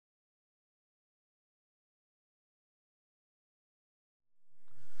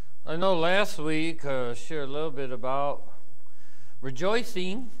I know last week I shared a little bit about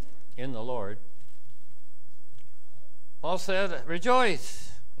rejoicing in the Lord. Paul said,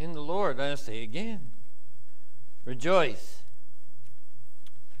 rejoice in the Lord. I say again, rejoice.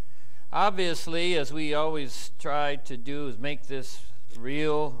 Obviously, as we always try to do, is make this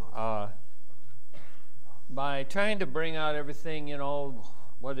real by trying to bring out everything,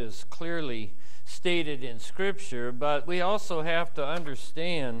 what is clearly stated in Scripture, but we also have to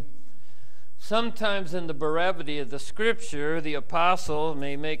understand sometimes in the brevity of the Scripture, the apostle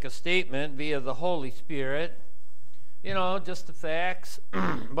may make a statement via the Holy Spirit, just the facts,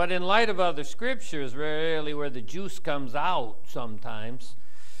 but in light of other Scriptures, rarely where the juice comes out sometimes,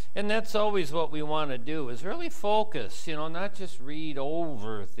 and that's always what we want to do, is really focus, not just read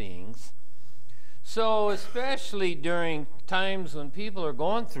over things. So especially during times when people are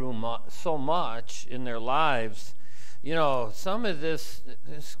going through so much in their lives, some of this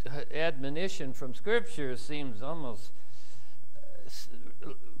admonition from Scripture seems almost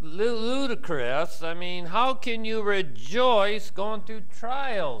ludicrous. I mean, how can you rejoice going through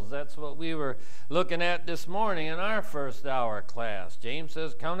trials? That's what we were looking at this morning in our first hour class. James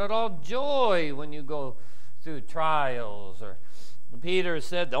says, count it all joy when you go through trials. Or Peter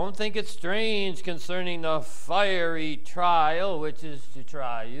said, don't think it strange concerning the fiery trial which is to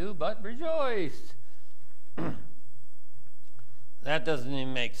try you, but rejoice. That doesn't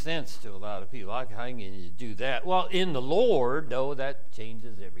even make sense to a lot of people. How can you do that? Well, in the Lord, though, that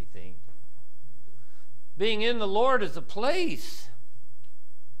changes everything. Being in the Lord is a place,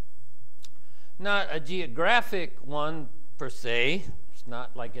 not a geographic one per se. It's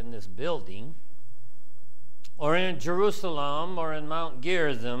not like in this building, or in Jerusalem, or in Mount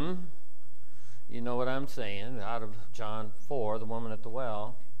Gerizim. You know what I'm saying, out of John 4, the woman at the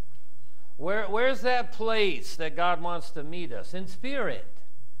well. Where's that place that God wants to meet us? In spirit,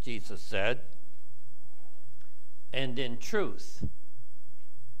 Jesus said, and in truth.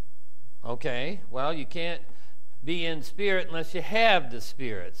 Okay, well, you can't be in spirit unless you have the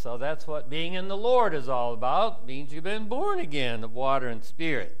Spirit. So that's what being in the Lord is all about. It means you've been born again of water and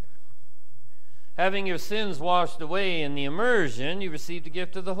spirit. Having your sins washed away in the immersion, you received the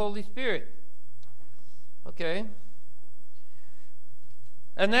gift of the Holy Spirit. Okay.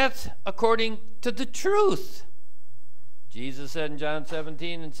 And that's according to the truth. Jesus said in John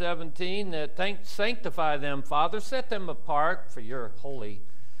 17:17 that sanctify them, Father, set them apart for your holy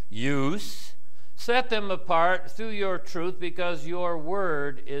use. Set them apart through your truth, because your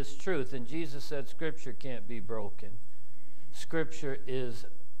word is truth. And Jesus said Scripture can't be broken. Scripture is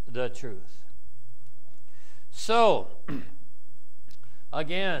the truth. So,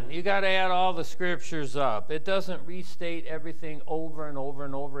 again, you got to add all the Scriptures up. It doesn't restate everything over and over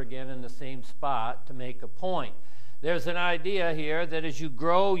and over again in the same spot to make a point. There's an idea here that as you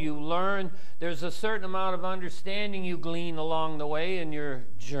grow, you learn. There's a certain amount of understanding you glean along the way in your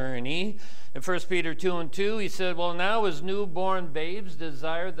journey. In 1 Peter 2:2, he said, well, now as newborn babes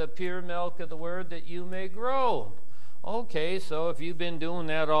desire the pure milk of the word that you may grow. Okay, so if you've been doing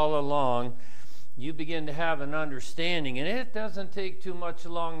that all along, you begin to have an understanding, and it doesn't take too much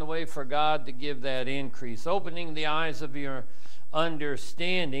along the way for God to give that increase, opening the eyes of your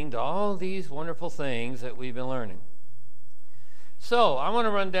understanding to all these wonderful things that we've been learning. So I want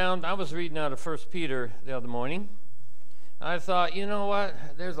to run down. I was reading out of 1 Peter the other morning. I thought, you know what,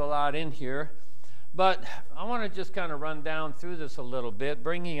 there's a lot in here, but I want to just kind of run down through this a little bit,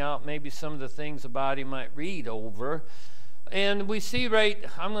 bringing out maybe some of the things the body might read over. And we see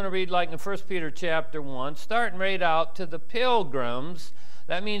I'm going to read like in 1 Peter chapter 1, starting right out to the pilgrims.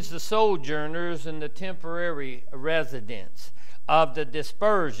 That means the sojourners and the temporary residents of the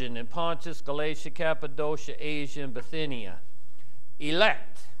dispersion in Pontus, Galatia, Cappadocia, Asia, and Bithynia.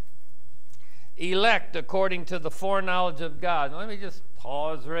 Elect according to the foreknowledge of God. Let me just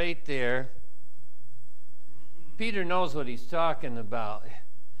pause right there. Peter knows what he's talking about.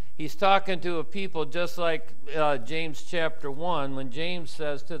 He's talking to a people just like James chapter 1, when James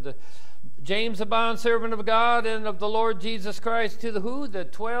says to James, a bondservant of God and of the Lord Jesus Christ, to the who? The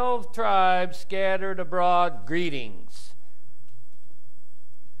 12 tribes scattered abroad, greetings.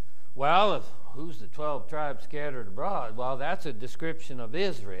 Well, who's the 12 tribes scattered abroad? Well, that's a description of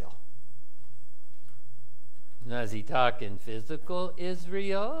Israel. Now, is he talking physical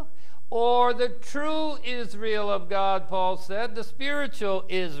Israel? Or the true Israel of God, Paul said, the spiritual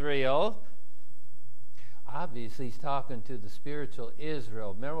Israel. Obviously, he's talking to the spiritual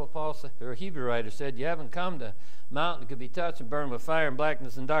Israel. Remember what Paul said, or Hebrew writer said, you haven't come to a mountain that could be touched and burned with fire and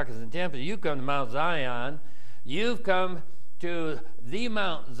blackness and darkness and tempest. You've come to Mount Zion. You've come to the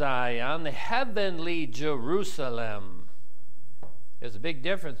Mount Zion, the heavenly Jerusalem. There's a big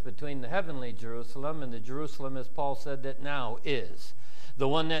difference between the heavenly Jerusalem and the Jerusalem, as Paul said, that now is. The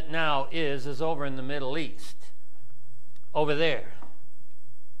one that now is over in the Middle East, over there.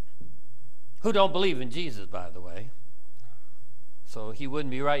 Who don't believe in Jesus, by the way. So he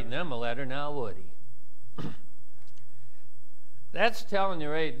wouldn't be writing them a letter now, would he? That's telling you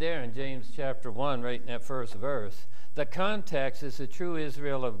right there in James chapter 1, right in that first verse. The context is the true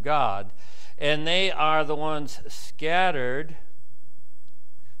Israel of God, and they are the ones scattered,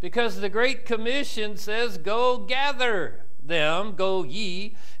 because the Great Commission says, go gather them, go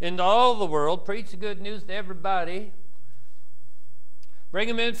ye into all the world, preach the good news to everybody. Bring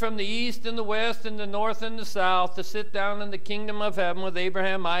them in from the east and the west and the north and the south to sit down in the kingdom of heaven with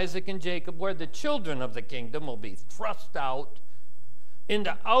Abraham, Isaac, and Jacob, where the children of the kingdom will be thrust out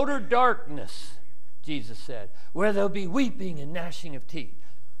into outer darkness, Jesus said, where there'll be weeping and gnashing of teeth.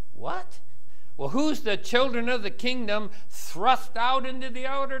 What? Well, who's the children of the kingdom thrust out into the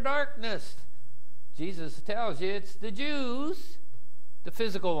outer darkness? Jesus tells you it's the Jews, the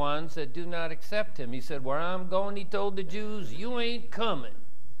physical ones that do not accept him. He said, where I'm going, he told the Jews, you ain't coming.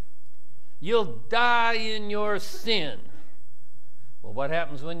 You'll die in your sin. Well, what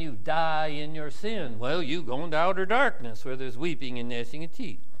happens when you die in your sin? Well, you go into outer darkness where there's weeping and gnashing of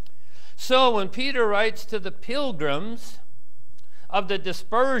teeth. So when Peter writes to the pilgrims of the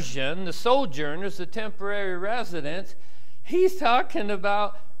dispersion, the sojourners, the temporary residents, he's talking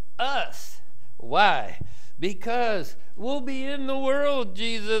about us. Why? Because we'll be in the world,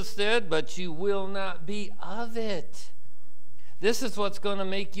 Jesus said, but you will not be of it. This is what's going to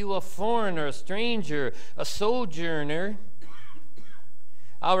make you a foreigner, a stranger, a sojourner.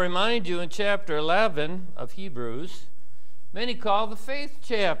 I'll remind you in chapter 11 of Hebrews, many call the faith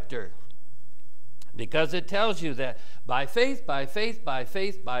chapter, because it tells you that by faith, by faith, by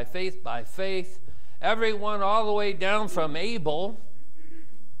faith, by faith, by faith, everyone all the way down from Abel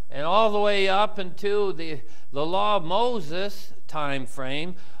and all the way up into the law of Moses time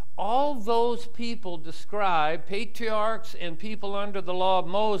frame, all those people described, patriarchs and people under the law of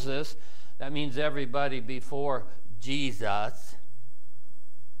Moses, that means everybody before Jesus,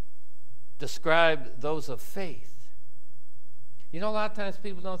 described those of faith. You know, a lot of times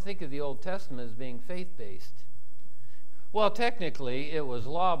people don't think of the Old Testament as being faith-based. Well, technically, it was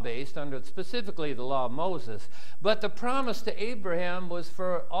law-based under specifically the law of Moses. But the promise to Abraham was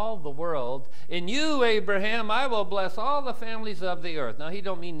for all the world. In you, Abraham, I will bless all the families of the earth. Now, he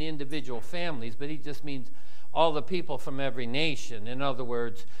don't mean the individual families, but he just means all the people from every nation. In other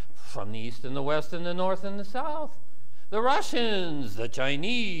words, from the east and the west and the north and the south. The Russians, the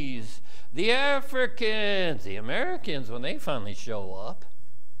Chinese, the Africans, the Americans, when they finally show up.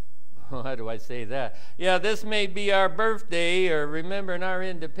 How do I say that? Yeah, this may be our birthday or remembering our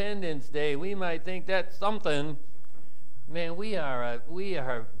Independence Day. We might think that's something. Man, we are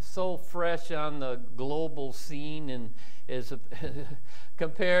so fresh on the global scene and is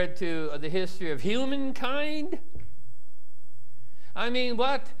compared to the history of humankind. I mean,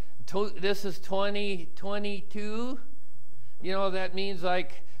 what? This is 2022. You know, that means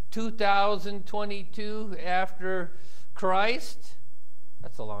like 2022 after Christ.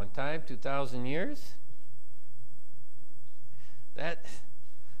 That's a long time, 2,000 years.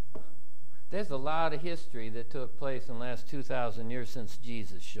 There's a lot of history that took place in the last 2,000 years since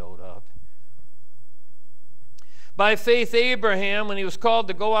Jesus showed up. By faith, Abraham, when he was called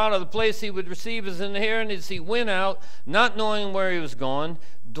to go out of the place he would receive as an inheritance, he went out, not knowing where he was going,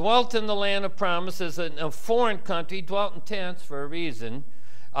 dwelt in the land of promise as in a foreign country, dwelt in tents for a reason.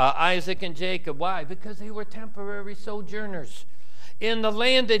 Isaac and Jacob. Why? Because they were temporary sojourners in the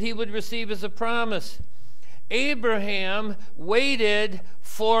land that he would receive as a promise. Abraham waited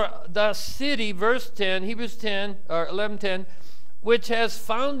for the city, verse 10, Hebrews 10, or 11:10, which has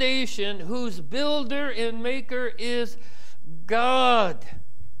foundation, whose builder and maker is God.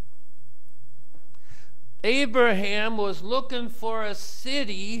 Abraham was looking for a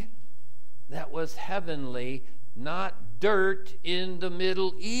city that was heavenly, not dirt in the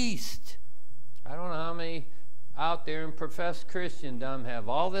Middle East. I don't know how many out there in professed Christendom have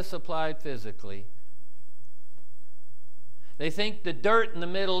all this applied physically. They think the dirt in the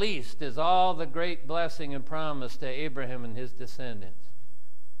Middle East is all the great blessing and promise to Abraham and his descendants.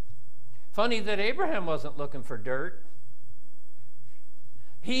 Funny that Abraham wasn't looking for dirt.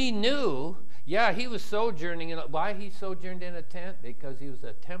 He knew, yeah, he was sojourning. Why he sojourned in a tent? Because he was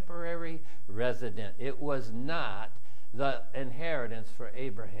a temporary resident. It was not the inheritance for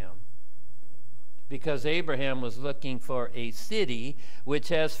Abraham. Because Abraham was looking for a city which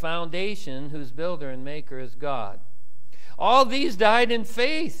has foundation, whose builder and maker is God. All these died in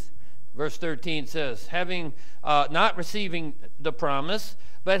faith. Verse 13 says, having not receiving the promise,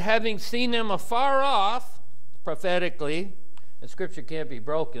 but having seen them afar off, prophetically, and Scripture can't be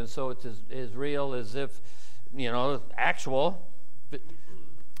broken, so it's as real as if, actual. But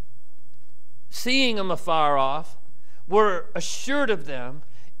seeing them afar off, were assured of them,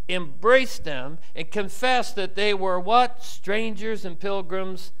 embraced them, and confessed that they were what? Strangers and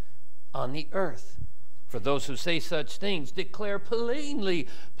pilgrims on the earth. For those who say such things declare plainly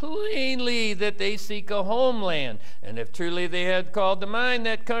that they seek a homeland. And if truly they had called to mind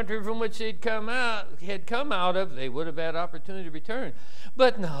that country from which they'd come out of, they would have had opportunity to return.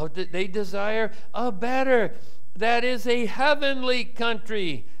 But no, they desire a better, that is a heavenly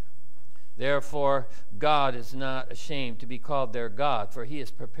country. Therefore, God is not ashamed to be called their God, for he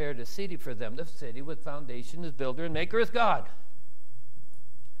has prepared a city for them. The city with foundation, his builder and maker is God.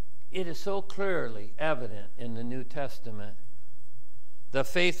 It is so clearly evident in the New Testament. The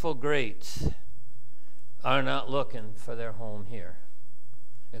faithful greats are not looking for their home here,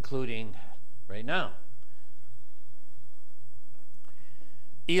 including right now.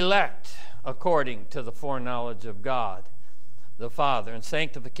 Elect according to the foreknowledge of God the Father, and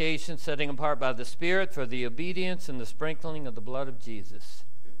sanctification, setting apart by the Spirit for the obedience and the sprinkling of the blood of Jesus.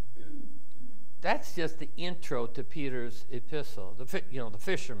 That's just the intro to Peter's epistle. The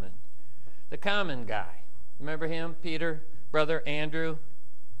fisherman, the common guy. Remember him, Peter, brother Andrew?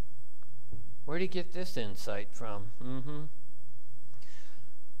 Where did he get this insight from?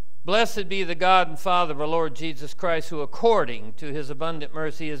 Blessed be the God and Father of our Lord Jesus Christ, who according to his abundant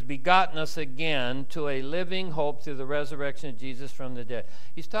mercy has begotten us again to a living hope through the resurrection of Jesus from the dead.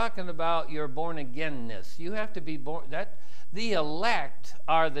 He's talking about your born-againness. You have to be born. The elect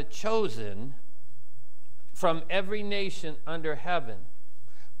are the chosen from every nation under heaven,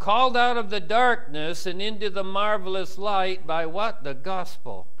 called out of the darkness and into the marvelous light by what? The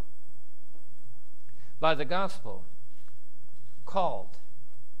gospel. By the gospel. Called.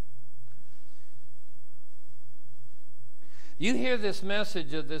 You hear this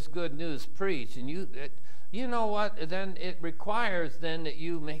message of this good news preached, and you know what? Then it requires then that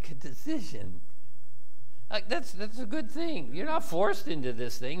you make a decision. Like that's a good thing. You're not forced into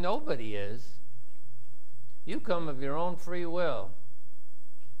this thing. Nobody is. You come of your own free will.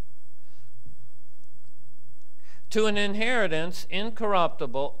 To an inheritance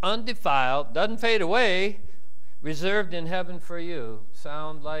incorruptible, undefiled, doesn't fade away, reserved in heaven for you.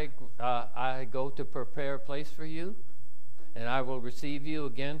 Sound like I go to prepare a place for you? And I will receive you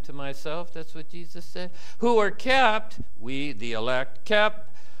again to myself. That's what Jesus said. Who are kept, we the elect,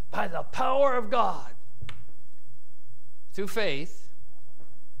 kept by the power of God through faith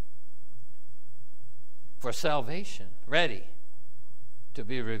for salvation, ready to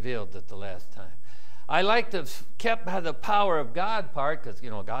be revealed at the last time. I like the kept by the power of God part because,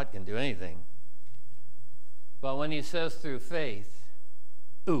 God can do anything. But when he says through faith,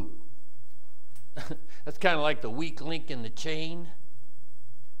 ooh. That's kind of like the weak link in the chain.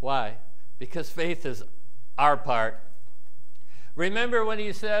 Why? Because faith is our part. Remember when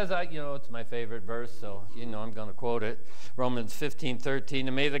he says, it's my favorite verse, so I'm going to quote it. Romans 15:13,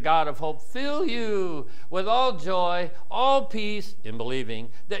 and may the God of hope fill you with all joy, all peace in believing,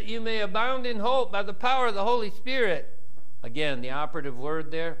 that you may abound in hope by the power of the Holy Spirit. Again, the operative word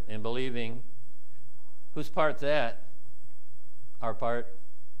there, in believing. Whose part's that? Our part.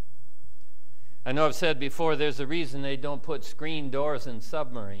 I know I've said before, there's a reason they don't put screen doors in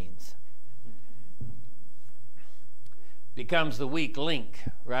submarines. Becomes the weak link,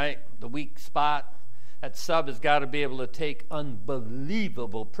 right? The weak spot. That sub has got to be able to take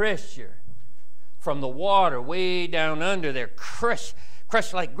unbelievable pressure from the water way down under there, crush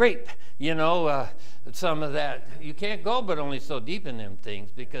like grape, some of that. You can't go but only so deep in them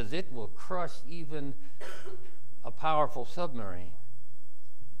things because it will crush even a powerful submarine.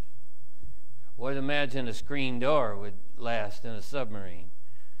 Well, imagine a screen door would last in a submarine.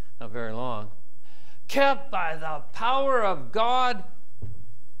 Not very long. Kept by the power of God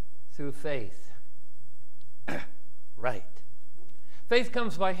through faith. Right. Faith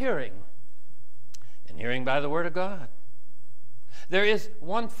comes by hearing, and hearing by the Word of God. There is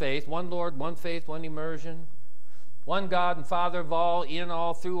one faith, one Lord, one faith, one immersion, one God and Father of all, in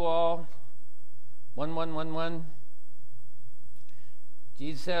all, through all, one.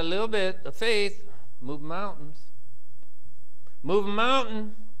 Jesus had a little bit of faith, move mountains. Move a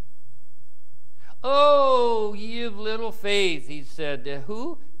mountain. Oh, ye of little faith, he said to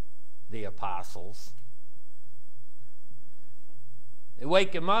who? The apostles. They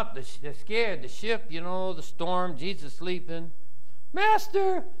wake him up, they're scared, the ship, the storm, Jesus sleeping.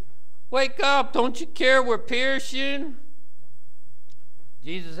 Master, wake up, don't you care we're perishing?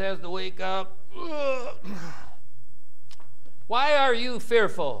 Jesus has to wake up. Why are you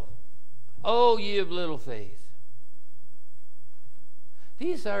fearful? Oh, ye of little faith.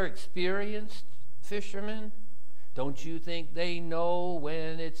 These are experienced fishermen. Don't you think they know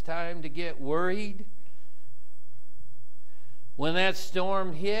when it's time to get worried? When that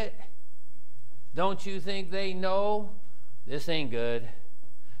storm hit, don't you think they know this ain't good?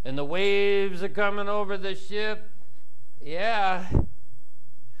 And the waves are coming over the ship. Yeah.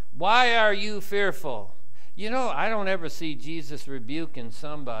 Why are you fearful? You know, I don't ever see Jesus rebuking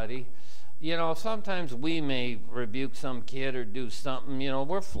somebody. You know, sometimes we may rebuke some kid or do something. You know,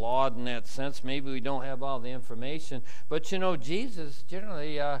 we're flawed in that sense. Maybe we don't have all the information. But, you know, Jesus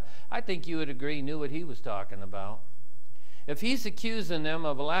generally, I think you would agree, knew what he was talking about. If he's accusing them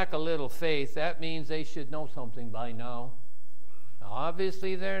of a lack of little faith, that means they should know something by now. Now,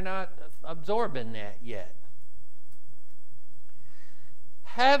 obviously, they're not absorbing that yet.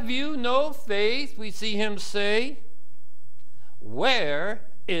 Have you no faith? We see him say, where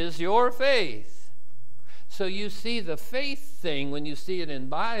is your faith? So you see the faith thing, when you see it in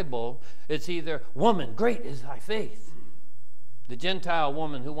Bible, it's either, woman, great is thy faith. The Gentile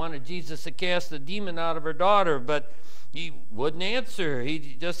woman who wanted Jesus to cast the demon out of her daughter, but he wouldn't answer.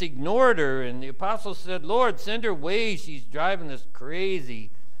 He just ignored her. And the apostle said, Lord, send her away. She's driving us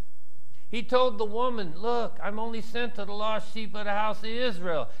crazy. He told the woman, look, I'm only sent to the lost sheep of the house of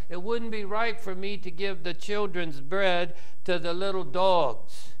Israel. It wouldn't be right for me to give the children's bread to the little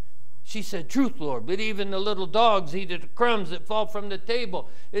dogs. She said, truth, Lord, but even the little dogs eat the crumbs that fall from the table.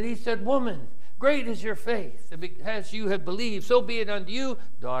 And he said, woman, great is your faith. As you had believed, so be it unto you.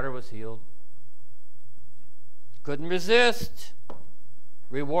 Daughter was healed. Couldn't resist.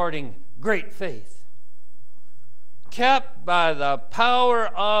 Rewarding great faith. Kept by the power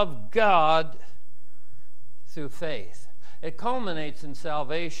of God through faith. It culminates in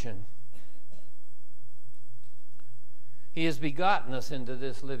salvation. He has begotten us into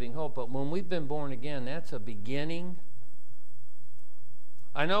this living hope. But when we've been born again, that's a beginning.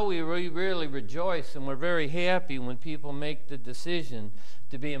 I know we really rejoice and we're very happy when people make the decision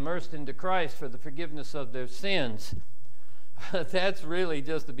to be immersed into Christ for the forgiveness of their sins. That's really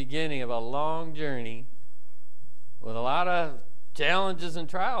just the beginning of a long journey with a lot of challenges and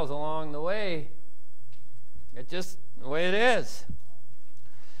trials along the way. It's just the way it is.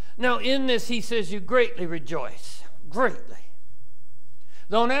 Now, in this, he says, you greatly rejoice. Greatly.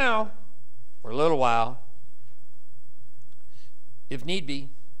 Though now, for a little while, if need be,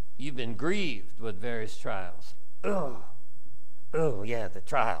 you've been grieved with various trials. Oh, yeah, the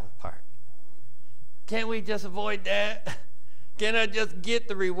trial part. Can't we just avoid that? Can't I just get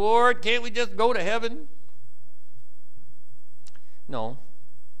the reward? Can't we just go to heaven? No.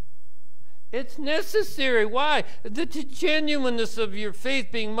 It's necessary. Why? The genuineness of your faith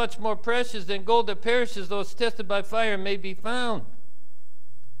being much more precious than gold that perishes, though it's tested by fire, may be found.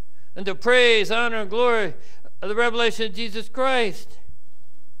 And to praise, honor, and glory of the revelation of Jesus Christ.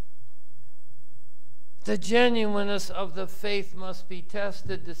 The genuineness of the faith must be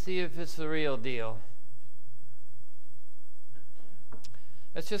tested to see if it's the real deal.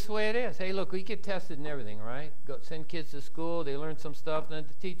 That's just the way it is. Hey, look, we get tested and everything, right? Go send kids to school, they learn some stuff, and then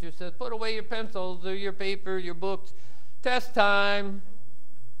the teacher says, put away your pencils or your paper, your books. Test time.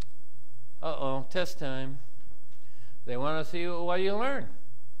 Uh-oh, test time. They want to see what you learn.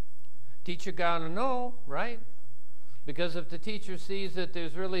 Teacher got to know, right? Because if the teacher sees that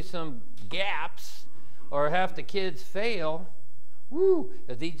there's really some gaps or half the kids fail,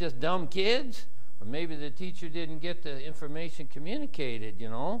 are these just dumb kids? Or maybe the teacher didn't get the information communicated, you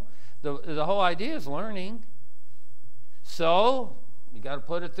know. The whole idea is learning. So, you got to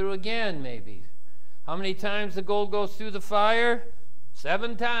put it through again, maybe. How many times the gold goes through the fire?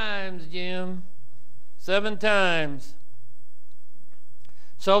 7 times, Jim. 7 times.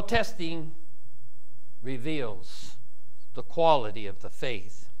 So, testing reveals the quality of the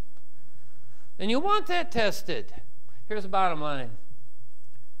faith. And you want that tested. Here's the bottom line.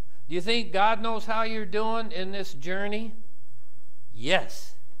 Do you think God knows how you're doing in this journey?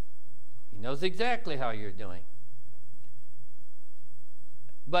 Yes. He knows exactly how you're doing.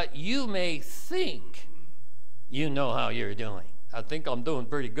 But you may think you know how you're doing. I think I'm doing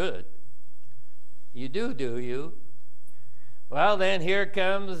pretty good. You do you? Well, then here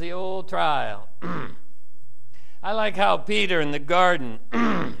comes the old trial. I like how Peter in the garden,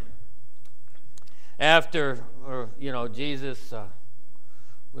 after, Jesus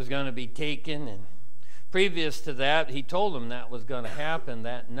was going to be taken, and previous to that, he told him that was going to happen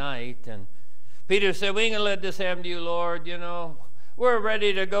that night. And Peter said, we ain't going to let this happen to you, Lord. You know, we're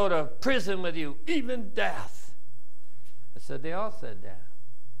ready to go to prison with you, even death. I said, they all said that.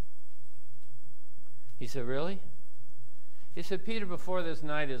 He said, really? He said, Peter, before this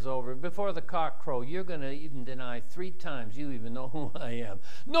night is over, before the cock crow, you're going to even deny 3 times you even know who I am.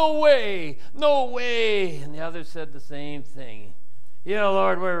 No way, no way. And the others said the same thing. Yeah,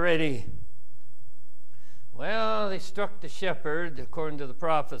 Lord, we're ready. Well, they struck the shepherd, according to the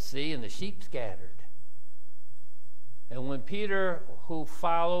prophecy, and the sheep scattered. And when Peter, who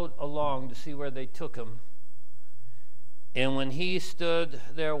followed along to see where they took him, and when he stood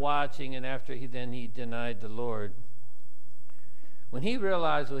there watching, and after he denied the Lord, when he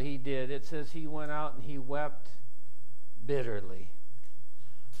realized what he did, it says he went out and he wept bitterly.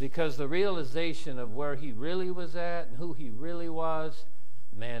 Because the realization of where he really was at and who he really was,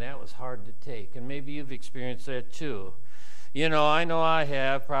 man, that was hard to take. And maybe you've experienced that too. You know I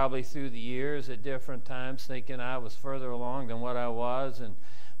have, probably through the years at different times, thinking I was further along than what I was. And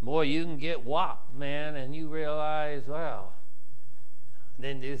boy, you can get whopped, man, and you realize, well, I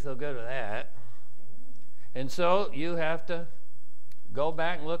didn't do so good with that. And so you have to go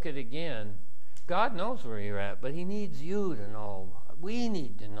back and look at it again. God knows where you're at, but he needs you to know. We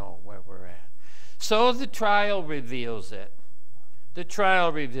need to know where we're at. So the trial reveals it. The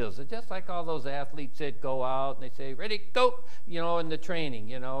trial reveals it. Just like all those athletes that go out and they say, ready, go, in the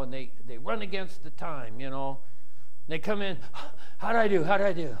training, and they run against the time, They come in, how'd I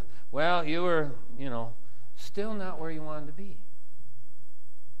do? Well, you were, still not where you wanted to be.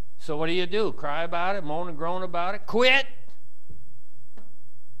 So what do? Cry about it, moan and groan about it, quit?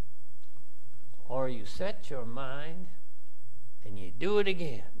 Or you set your mind and you do it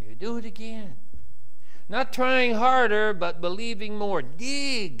again. You do it again. Not trying harder, but believing more.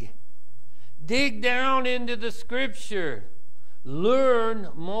 Dig. Dig down into the scripture. Learn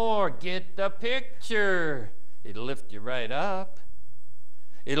more. Get the picture. It'll lift you right up.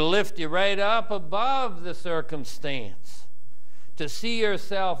 It'll lift you right up above the circumstance. To see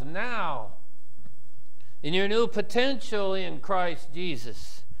yourself now in your new potential in Christ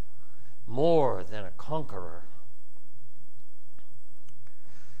Jesus. More than a conqueror.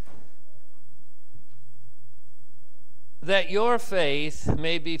 That your faith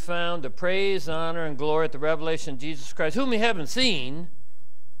may be found to praise, honor, and glory at the revelation of Jesus Christ, whom you haven't seen,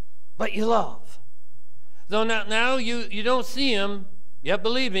 but you love. Though not now you don't see him, yet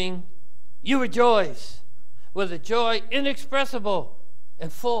believing, you rejoice with a joy inexpressible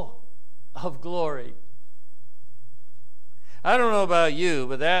and full of glory. I don't know about you,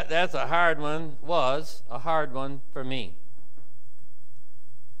 but that's a hard one, was a hard one for me.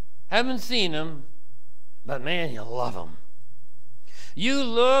 Haven't seen him, but man, you love him. You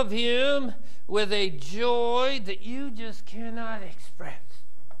love him with a joy that you just cannot express.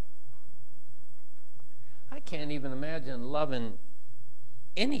 I can't even imagine loving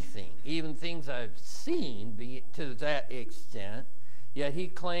anything, even things I've seen, be to that extent. Yet he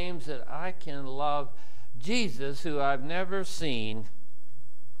claims that I can love Jesus, who I've never seen,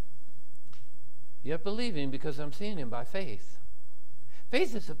 yet believing because I'm seeing him by faith.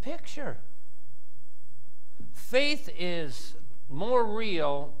 Faith is a picture. Faith is more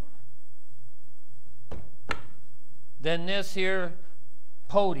real than this here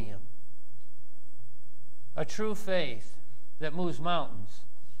podium. A true faith that moves mountains.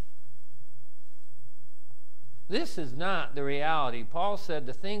 This is not the reality. Paul said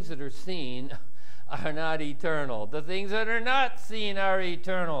the things that are seen are not eternal. The things that are not seen are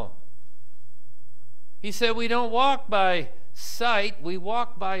eternal. He said we don't walk by sight, we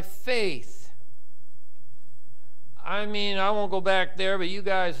walk by faith. I mean, I won't go back there, but you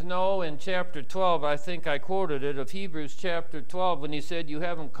guys know in chapter 12, I think I quoted it, of Hebrews chapter 12, when he said you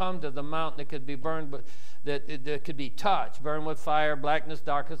haven't come to the mountain that could be burned, but that could be touched, burned with fire, blackness,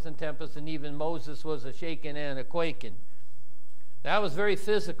 darkness, and tempest, and even Moses was a shaking and a quaking. That was very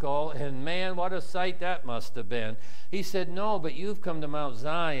physical, and man, what a sight that must have been. He said, no, but you've come to Mount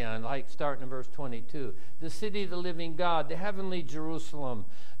Zion, like starting in verse 22, the city of the living God, the heavenly Jerusalem,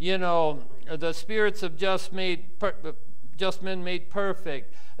 the spirits of just men made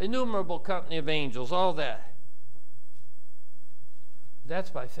perfect, innumerable company of angels, all that.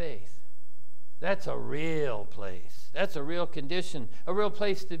 That's by faith. That's a real place. That's a real condition, a real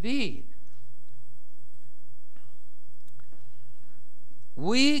place to be.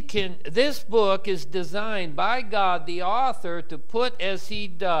 This book is designed by God, the author, to put as he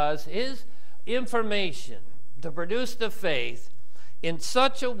does his information, to produce the faith in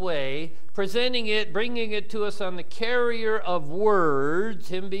such a way, presenting it, bringing it to us on the carrier of words,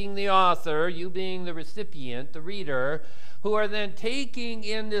 him being the author, you being the recipient, the reader, who are then taking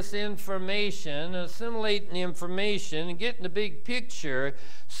in this information, assimilating the information, and getting the big picture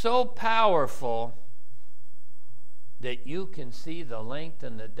so powerful that you can see the length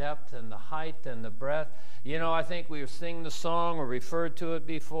and the depth and the height and the breadth. You know, I think we were singing the song or referred to it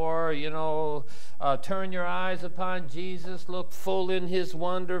before, you know, turn your eyes upon Jesus, look full in his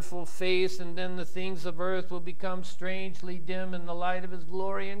wonderful face, and then the things of earth will become strangely dim in the light of his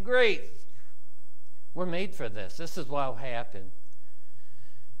glory and grace. We're made for this. This is what will happen.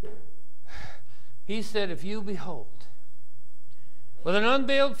 He said, if you behold with an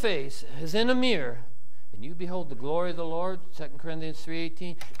unveiled face as in a mirror, and you behold the glory of the Lord, 2 Corinthians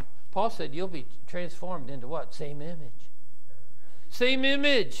 3:18, Paul said you'll be transformed into what? Same image. Same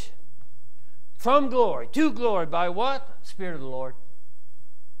image. From glory to glory by what? Spirit of the Lord.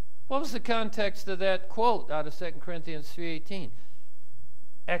 What was the context of that quote out of 2 Corinthians 3:18?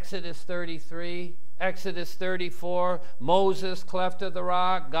 Exodus 33, Exodus 34, Moses cleft of the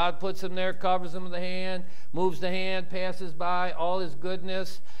rock. God puts him there, covers him with the hand, moves the hand, passes by. All his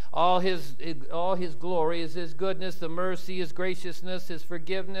goodness, all his glory is his goodness, the mercy, his graciousness, his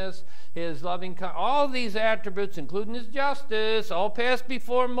forgiveness, his loving kindness. All these attributes, including his justice, all passed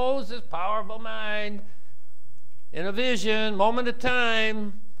before Moses, powerful mind. In a vision, moment of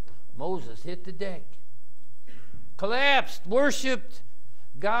time, Moses hit the deck, collapsed, worshipped,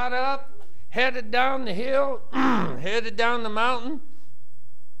 got up, headed down the hill, headed down the mountain.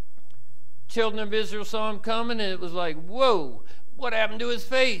 Children of Israel saw him coming, and it was like, whoa, what happened to his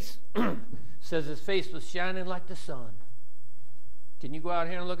face? Says his face was shining like the sun. Can you go out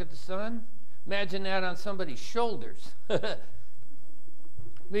here and look at the sun? Imagine that on somebody's shoulders.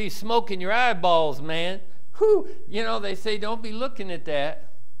 Be smoking your eyeballs, man. Whew. You know, they say don't be looking at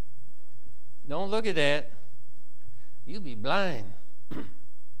that. Don't look at that. You'll be blind.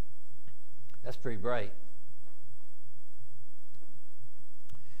 That's pretty bright.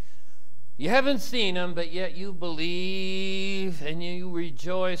 You haven't seen him, but yet you believe and you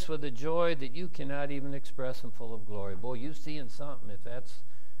rejoice with a joy that you cannot even express and full of glory. Boy, you're seeing something if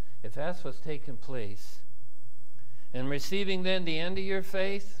that's what's taking place. And receiving then the end of your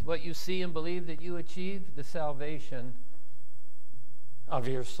faith, what you see and believe that you achieve, the salvation of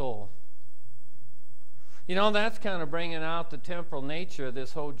your soul. You know, that's kind of bringing out the temporal nature of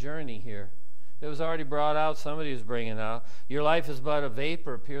this whole journey here. It was already brought out. Somebody was bringing it out. Your life is but a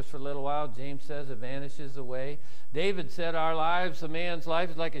vapor, appears for a little while. James says it vanishes away. David said our lives, a man's life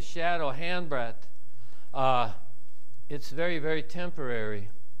is like a shadow, a handbreadth. It's very, very temporary.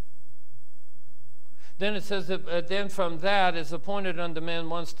 Then it says that then from that is appointed unto men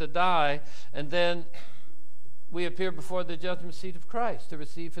once to die, and then we appear before the judgment seat of Christ to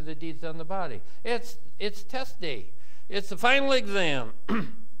receive for the deeds done in the body. It's test day. It's the final exam.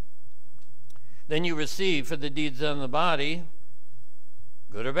 Then you receive for the deeds done in the body,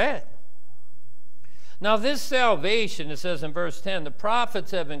 good or bad. Now this salvation, it says in verse 10, the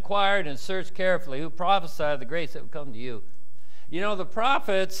prophets have inquired and searched carefully who prophesied the grace that would come to you. You know, the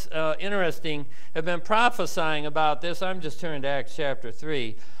prophets, interesting, have been prophesying about this. I'm just turning to Acts chapter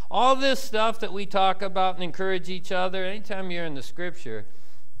 3. All this stuff that we talk about and encourage each other, anytime you're in the scripture,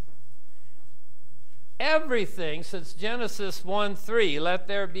 everything since Genesis 1:3, let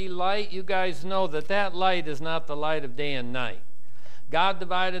there be light, you guys know that that light is not the light of day and night. God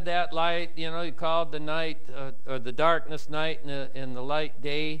divided that light, you know, he called the night, or the darkness night and the light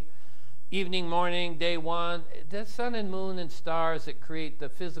day. Evening, morning, day one. The sun and moon and stars that create the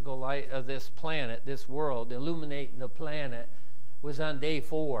physical light of this planet, this world, illuminating the planet, was on day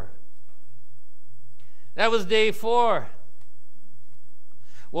 4. That was day 4.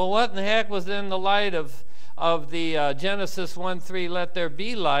 Well, what in the heck was in the light of the Genesis 1:3, let there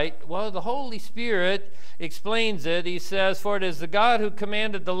be light? Well, the Holy Spirit explains it. He says, for it is the God who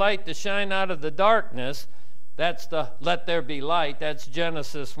commanded the light to shine out of the darkness. That's the let there be light. That's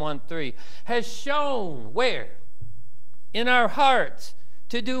Genesis 1:3. Has shown where? In our hearts.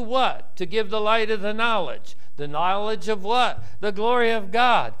 To do what? To give the light of the knowledge. The knowledge of what? The glory of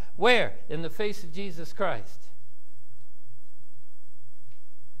God. Where? In the face of Jesus Christ.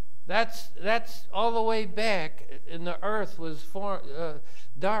 That's all the way back, and the earth was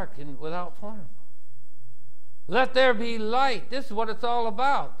dark and without form. Let there be light. This is what it's all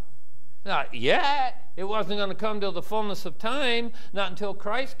about. Not yet. It wasn't going to come till the fullness of time, not until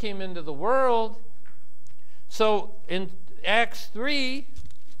Christ came into the world. So in Acts 3,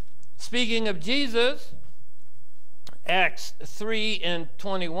 speaking of Jesus, Acts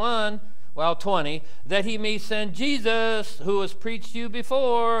 3:21, 20, that he may send Jesus, who was preached to you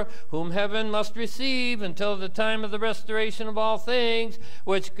before, whom heaven must receive until the time of the restoration of all things,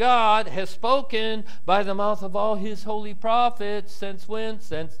 which God has spoken by the mouth of all his holy prophets. Since when?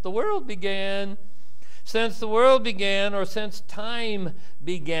 Since the world began. Since the world began, or since time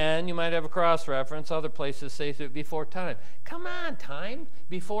began, you might have a cross-reference. Other places say before time. Come on, time?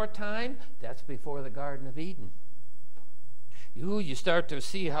 Before time? That's before the Garden of Eden. You start to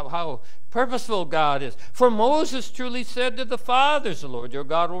see how purposeful God is. For Moses truly said to the fathers, the Lord your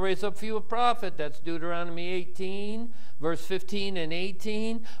God will raise up for you a prophet. That's Deuteronomy 18, verse 15 and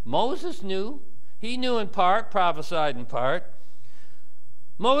 18. Moses knew. He knew in part, prophesied in part.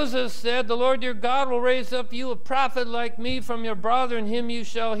 Moses said, the Lord your God will raise up you a prophet like me from your brother, and him you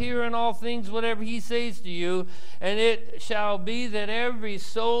shall hear in all things whatever he says to you. And it shall be that every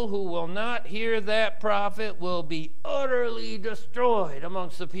soul who will not hear that prophet will be utterly destroyed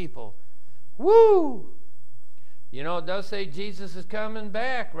amongst the people. Woo! You know, it does say Jesus is coming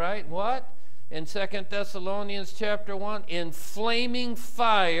back, right? What? In 2 Thessalonians chapter 1, in flaming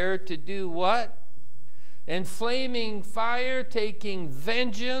fire to do what? And flaming fire, taking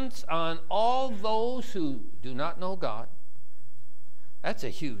vengeance on all those who do not know God. That's a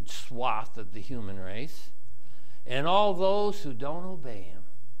huge swath of the human race. And all those who don't obey him.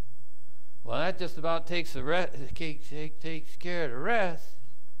 Well, that just about takes care of the rest.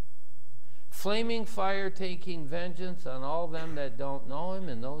 Flaming fire, taking vengeance on all them that don't know him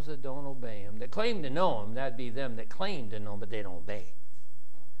and those that don't obey him. That claim to know him, that'd be them that claim to know, but they don't obey.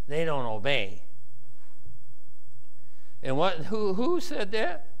 They don't obey. And who said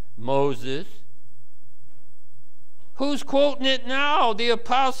that? Moses. Who's quoting it now? The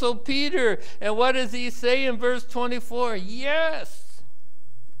Apostle Peter. And what does he say in verse 24? Yes.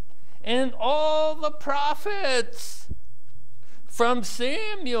 And all the prophets from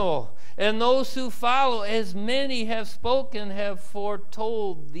Samuel and those who follow, as many have spoken, have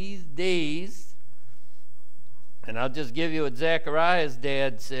foretold these days. And I'll just give you what Zechariah's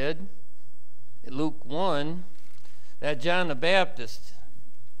dad said in Luke 1. That John the Baptist,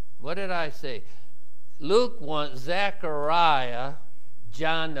 what did I say? Luke 1, Zechariah,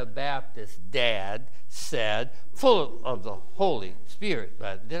 John the Baptist's dad, said, full of the Holy Spirit.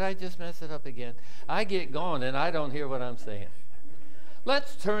 But did I just mess it up again? I get going and I don't hear what I'm saying.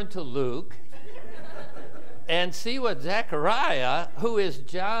 Let's turn to Luke and see what Zechariah, who is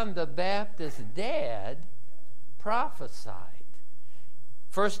John the Baptist's dad, prophesied.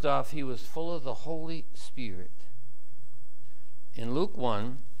 First off, he was full of the Holy Spirit. In Luke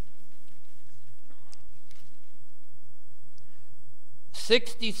 1,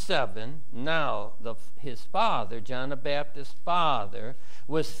 67, now his father, John the Baptist's father,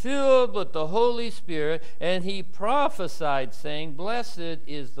 was filled with the Holy Spirit, and he prophesied, saying, Blessed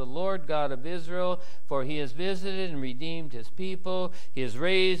is the Lord God of Israel, for he has visited and redeemed his people. He has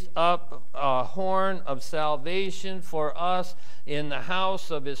raised up a horn of salvation for us in the house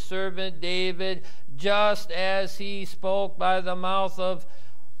of his servant David, just as he spoke by the mouth of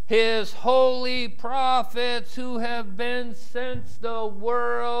his holy prophets who have been since the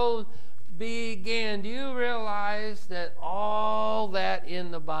world began. Do you realize that all that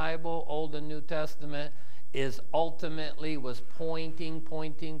in the Bible, Old and New Testament, was pointing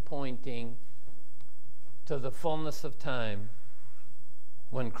to the fullness of time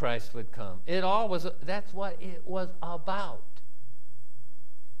when Christ would come? That's what it was about.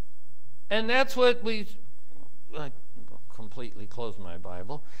 And that's what I completely closed my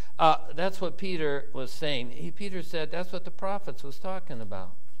Bible. That's what Peter was saying. Peter said that's what the prophets was talking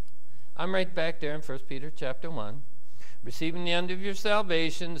about. I'm right back there in 1 Peter chapter 1. Receiving the end of your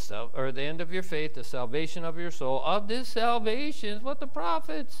salvation, or the end of your faith, the salvation of your soul. Of this salvation is what the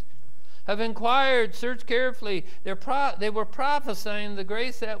prophets have inquired, searched carefully. They were prophesying the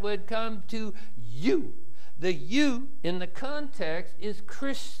grace that would come to you. The you in the context is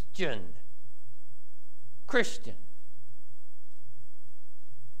Christian. Christian.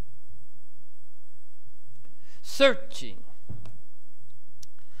 Searching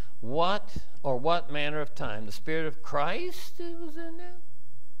what manner of time? The Spirit of Christ was in them?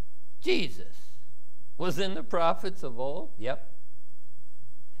 Jesus was in the prophets of old? Yep.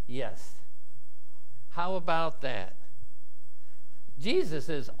 Yes. How about that? Jesus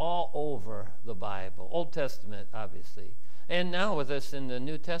is all over the Bible. Old Testament, obviously. And now with us in the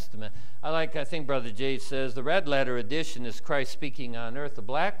New Testament. I think Brother Jay says, the red letter edition is Christ speaking on earth. The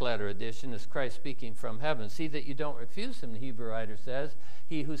black letter edition is Christ speaking from heaven. See that you don't refuse him, the Hebrew writer says.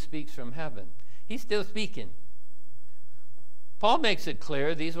 He who speaks from heaven. He's still speaking. Paul makes it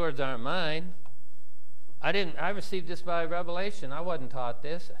clear, these words aren't mine. I received this by revelation. I wasn't taught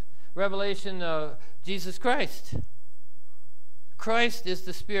this. Revelation of Jesus Christ. Christ is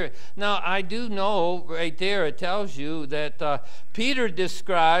the Spirit. Now, I do know right there it tells you that Peter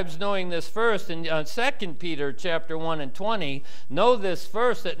describes, knowing this first, in 2 Peter chapter 1 and 20, know this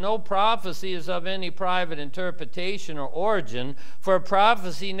first, that no prophecy is of any private interpretation or origin, for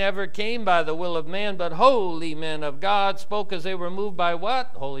prophecy never came by the will of man, but holy men of God spoke as they were moved by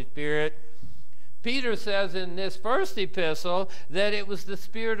what? Holy Spirit. Peter says in this first epistle that it was the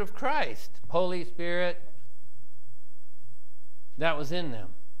Spirit of Christ, Holy Spirit, that was in them.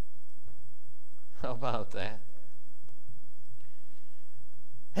 How about that?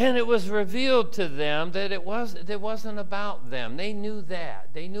 And it was revealed to them that it wasn't about them. They knew that.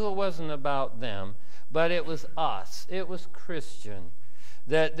 They knew it wasn't about them, but it was us. It was Christian.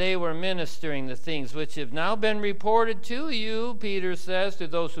 That they were ministering the things which have now been reported to you, Peter says, to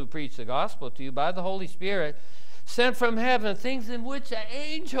those who preach the gospel to you by the Holy Spirit, sent from heaven, things in which the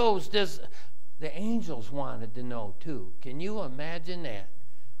angels wanted to know too. Can you imagine that?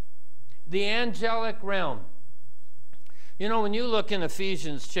 The angelic realm. You know, when you look in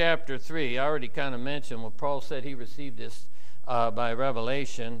Ephesians chapter 3, I already kind of mentioned what Paul said he received this by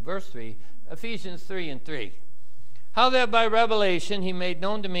revelation. Verse 3, Ephesians 3 and 3. How that by revelation he made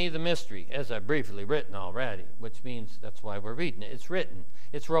known to me the mystery, as I've briefly written already, which means that's why we're reading it. It's written.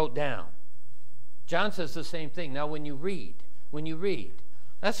 It's wrote down. John says the same thing. Now when you read,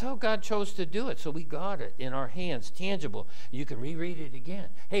 that's how God chose to do it. So we got it in our hands, tangible. You can reread it again.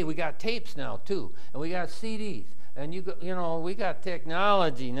 Hey, we got tapes now too, and we got CDs, and we got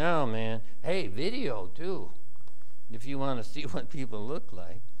technology now, man. Hey, video too, if you want to see what people look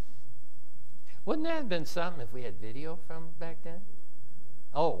like. Wouldn't that have been something if we had video from back then?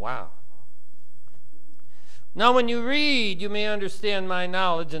 Oh, wow. Now when you read, you may understand my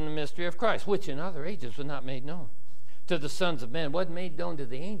knowledge in the mystery of Christ, which in other ages was not made known to the sons of men. It wasn't made known to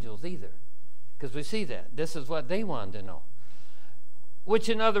the angels either, because we see that. This is what they wanted to know. Which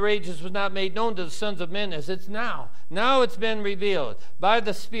in other ages was not made known to the sons of men as it's now. Now it's been revealed by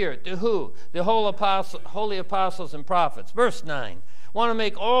the Spirit. To who? The holy apostles and prophets. Verse 9. Want to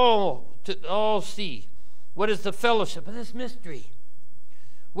make all see what is the fellowship of this mystery,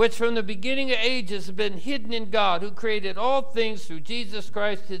 which from the beginning of ages has been hidden in God, who created all things through Jesus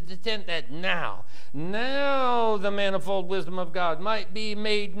Christ, to the intent that now the manifold wisdom of God might be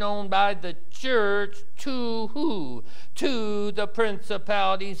made known by the church to who? To the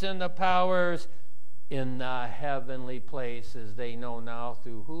principalities and the powers in the heavenly places. They know now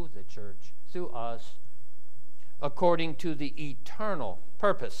through who? The church. Through us. According to the eternal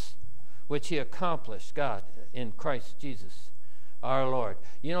purpose which he accomplished, God, in Christ Jesus, our Lord.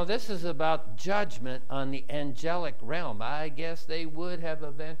 You know, this is about judgment on the angelic realm. I guess they would have a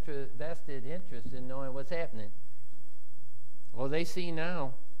vested interest in knowing what's happening. Well, they see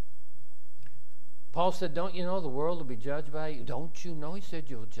now. Paul said, don't you know the world will be judged by you? Don't you know? He said,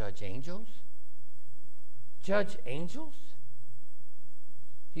 you'll judge angels. Judge angels?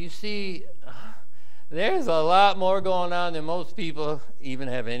 You see, there's a lot more going on than most people even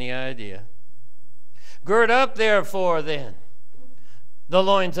have any idea. Gird up, therefore, then, the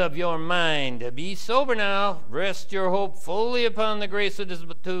loins of your mind. Be sober now. Rest your hope fully upon the grace that is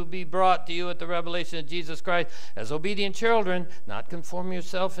to be brought to you at the revelation of Jesus Christ. As obedient children, not conform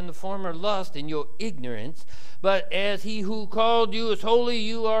yourself in the former lust in your ignorance, but as he who called you is holy,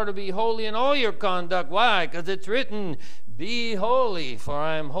 you are to be holy in all your conduct. Why? Because it's written, be holy, for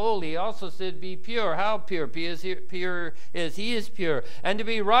I am holy. He also said, be pure. How pure? Pure as he is pure. And to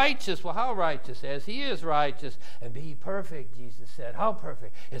be righteous. Well, how righteous? As he is righteous. And be perfect, Jesus said. How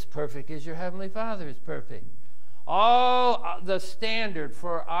perfect? As perfect as your heavenly Father is perfect. All the standard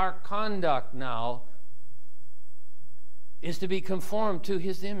for our conduct now is to be conformed to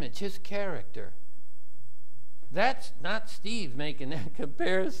his image, his character. That's not Steve making that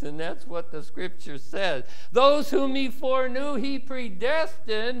comparison. That's what the scripture says. Those whom he foreknew, he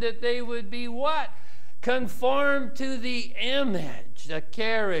predestined that they would be what? Conformed to the image, the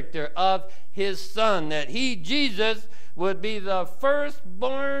character of his Son. That he, Jesus, would be the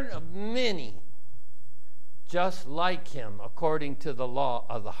firstborn of many, just like him, according to the law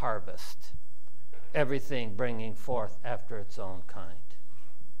of the harvest. Everything bringing forth after its own kind.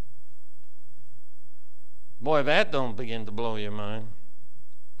 Boy, if that don't begin to blow your mind.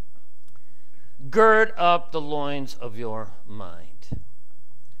 Gird up the loins of your mind.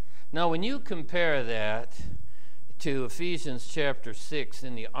 Now, when you compare that to Ephesians chapter 6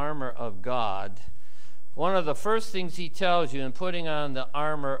 in the armor of God, one of the first things he tells you in putting on the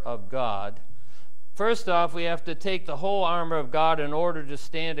armor of God, first off, we have to take the whole armor of God in order to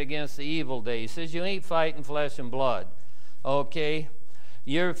stand against the evil day. He says you ain't fighting flesh and blood, okay?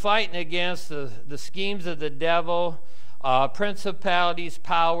 You're fighting against the schemes of the devil, principalities,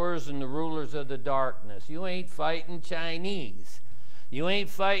 powers, and the rulers of the darkness. You ain't fighting Chinese. You ain't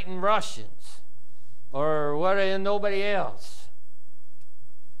fighting Russians or nobody else.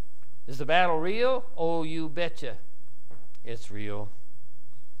 Is the battle real? Oh, you betcha. It's real.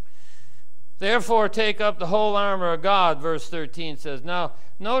 Therefore, take up the whole armor of God, verse 13 says. Now,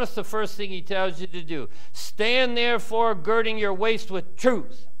 notice the first thing he tells you to do. Stand therefore, girding your waist with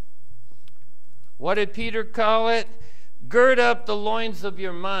truth. What did Peter call it? Gird up the loins of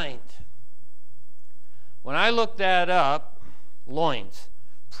your mind. When I looked that up, loins,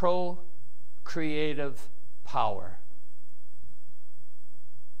 procreative power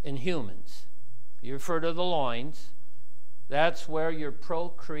in humans. You refer to the loins. That's where your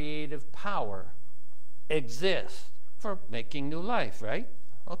procreative power exists for making new life, right?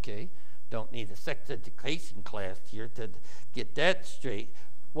 Okay, don't need a sex education class here to get that straight.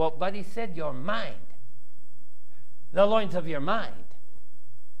 Well, but he said your mind. The loins of your mind.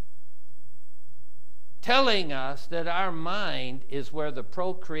 Telling us that our mind is where the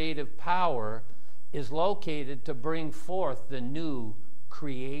procreative power is located to bring forth the new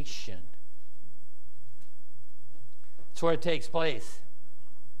creation. That's where it takes place.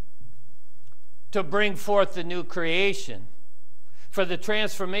 To bring forth the new creation. For the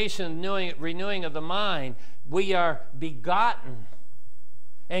transformation, renewing of the mind, we are begotten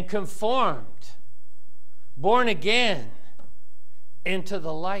and conformed, born again into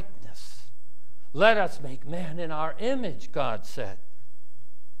the likeness. Let us make man in our image, God said.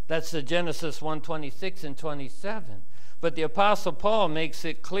 That's the Genesis 1:26 and 27. But the Apostle Paul makes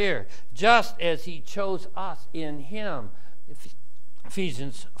it clear, just as he chose us in him,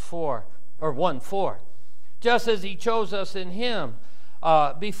 Ephesians 1:4. Just as he chose us in him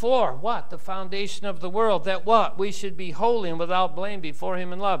before, what? The foundation of the world, that what? We should be holy and without blame before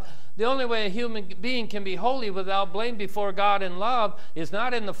him in love. The only way a human being can be holy without blame before God in love is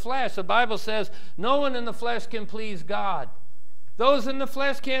not in the flesh. The Bible says no one in the flesh can please God. Those in the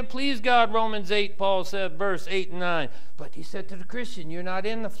flesh can't please God, Romans 8, Paul said, verse 8 and 9. But he said to the Christian, you're not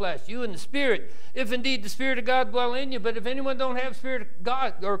in the flesh, you in the Spirit. If indeed the Spirit of God dwell in you, but if anyone don't have Spirit of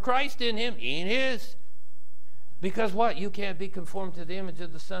God or Christ in him, he ain't his. Because what? You can't be conformed to the image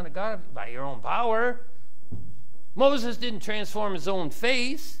of the Son of God by your own power. Moses didn't transform his own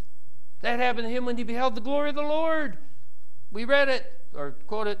face. That happened to him when he beheld the glory of the Lord. We read it, or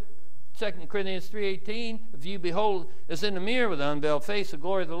quoted 2 Corinthians 3:18. If you behold as in a mirror with an unveiled face the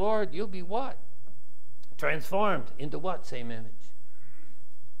glory of the Lord, you'll be what? Transformed into what? Same image.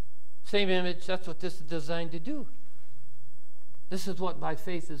 Same image, that's what this is designed to do. This is what by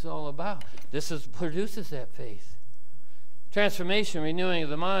faith is all about. This produces that faith. Transformation, renewing of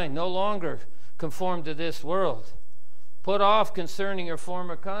the mind, no longer conform to this world. Put off concerning your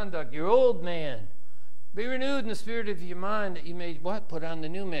former conduct, your old man. Be renewed in the spirit of your mind that you may what? Put on the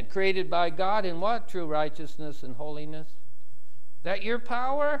new man, created by God in what? True righteousness and holiness. That your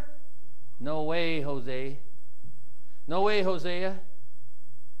power? No way, Jose. No way, Hosea.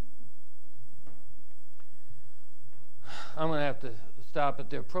 I'm going to have to stop it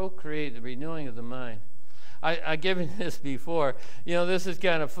there. Procreate, the renewing of the mind. I've given this before. You know, this is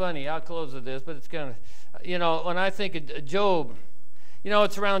kind of funny. I'll close with this, but it's kind of, you know, when I think of Job, you know,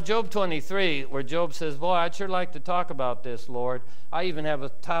 it's around Job 23 where Job says, boy, I'd sure like to talk about this, Lord. I even have a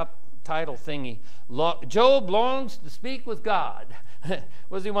top title thingy. Job longs to speak with God.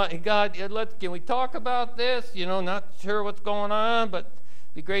 What does he want? God, can we talk about this? You know, not sure what's going on, but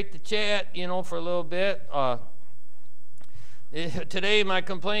it'd be great to chat, you know, for a little bit. Today my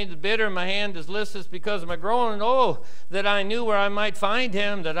complaint is bitter, my hand is listless because of my groaning. Oh, that I knew where I might find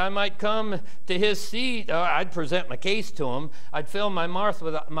him, that I might come to his seat. I'd present my case to him. I'd fill my mouth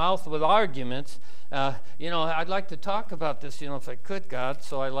with arguments. You know, I'd like to talk about this, you know, if I could, God.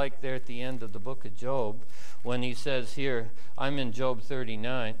 So I like there at the end of the book of Job when he says here, I'm in Job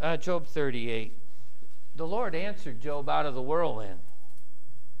 38. The Lord answered Job out of the whirlwind.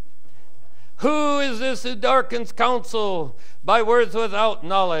 Who is this who darkens counsel by words without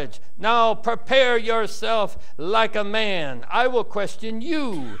knowledge? Now prepare yourself like a man. I will question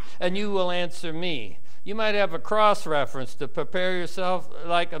you, and you will answer me. You might have a cross-reference to prepare yourself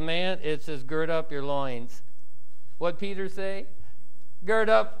like a man. It says, gird up your loins. What Peter say? Gird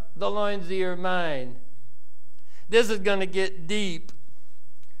up the loins of your mind. This is going to get deep.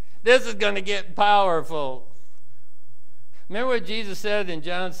 This is going to get powerful. Remember what Jesus said in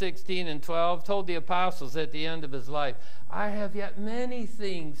John 16 and 12? Told the apostles at the end of his life, I have yet many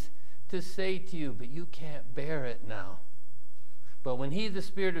things to say to you, but you can't bear it now. But when he, the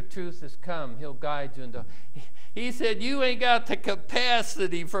Spirit of truth, has come, he'll guide you into. He said, you ain't got the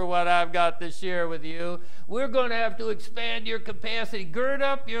capacity for what I've got to share with you. We're going to have to expand your capacity. Gird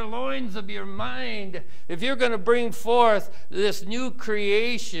up your loins of your mind. If you're going to bring forth this new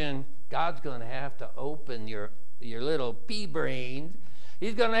creation, God's going to have to open your little pea brain.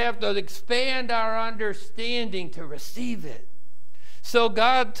 He's going to have to expand our understanding to receive it. So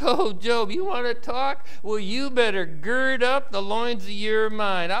God told Job, you want to talk? Well, you better gird up the loins of your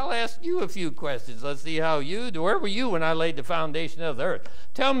mind. I'll ask you a few questions. Let's see how you do. Where were you when I laid the foundation of the earth?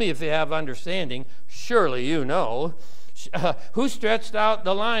 Tell me if you have understanding. Surely you know. Who stretched out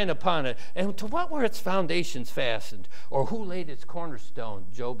the line upon it? And to what were its foundations fastened? Or who laid its cornerstone?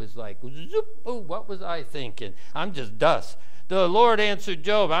 Job is like, zoop, oh, what was I thinking? I'm just dust. The Lord answered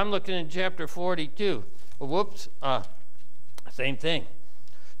Job. I'm looking in chapter 42. Whoops. Same thing.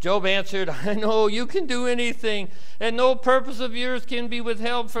 Job answered, I know you can do anything, and no purpose of yours can be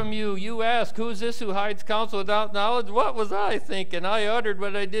withheld from you. You ask, who is this who hides counsel without knowledge? What was I thinking? I uttered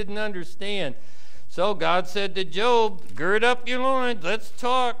what I didn't understand. So God said to Job, gird up your loins, let's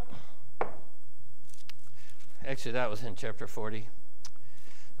talk. Actually, that was in chapter 40.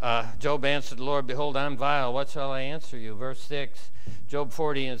 Job answered the Lord, behold, I'm vile. What shall I answer you? Verse 6, Job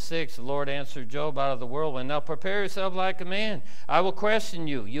 40:6, the Lord answered Job out of the whirlwind. Now prepare yourself like a man. I will question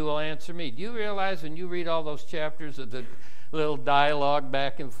you. You will answer me. Do you realize when you read all those chapters of the little dialogue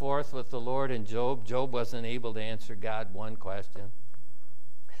back and forth with the Lord and Job, Job wasn't able to answer God one question.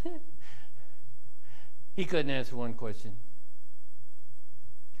 He couldn't answer one question.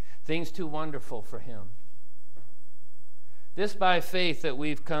 Things too wonderful for him. This by faith that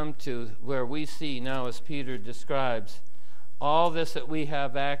we've come to, where we see now, as Peter describes, all this that we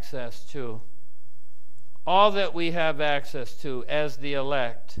have access to, all that we have access to as the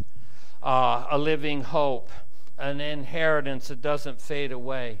elect, a living hope, an inheritance that doesn't fade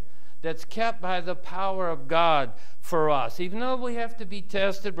away, that's kept by the power of God for us. Even though we have to be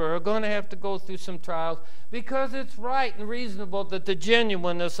tested, we're going to have to go through some trials, because it's right and reasonable that the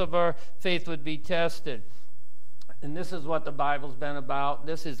genuineness of our faith would be tested. And this is what the Bible's been about.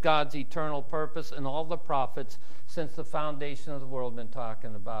 This is God's eternal purpose, and all the prophets since the foundation of the world have been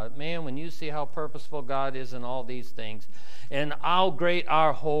talking about it. Man, when you see how purposeful God is in all these things and how great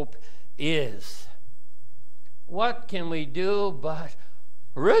our hope is, what can we do but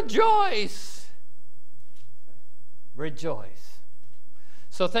rejoice? Rejoice.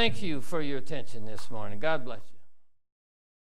 So thank you for your attention this morning. God bless you.